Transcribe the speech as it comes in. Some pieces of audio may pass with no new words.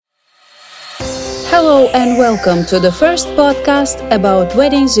Hello and welcome to the first podcast about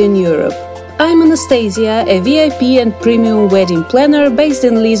weddings in Europe. I'm Anastasia, a VIP and premium wedding planner based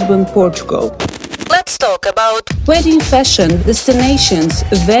in Lisbon, Portugal. Let's talk about wedding fashion, destinations,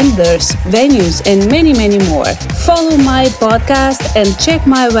 vendors, venues, and many more. Follow my podcast and check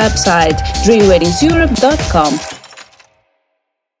my website, dreamweddingseurope.com.